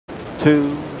2,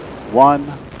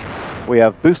 1. We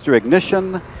have booster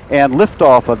ignition and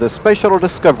liftoff of the Space Shuttle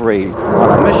Discovery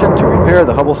on a mission to repair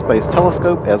the Hubble Space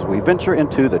Telescope as we venture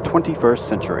into the 21st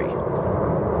century.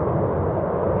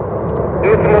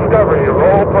 Houston Discovery,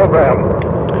 roll program.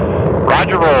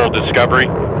 Roger, roll, Discovery.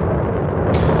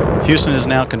 Houston is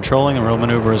now controlling. The roll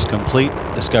maneuver is complete.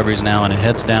 Discovery is now in a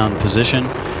heads down position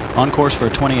on course for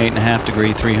a 28.5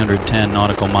 degree, 310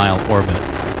 nautical mile orbit.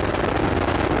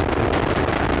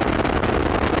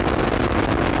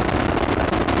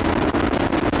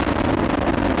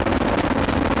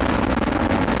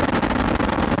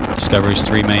 Discovery's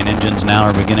 3 main engines now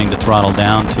are beginning to throttle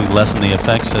down to lessen the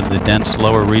effects of the dense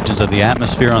lower regions of the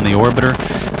atmosphere on the orbiter.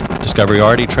 Discovery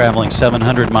already traveling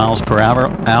 700 miles per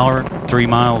hour, 3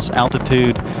 miles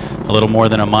altitude, a little more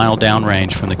than a mile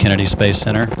downrange from the Kennedy Space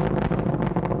Center.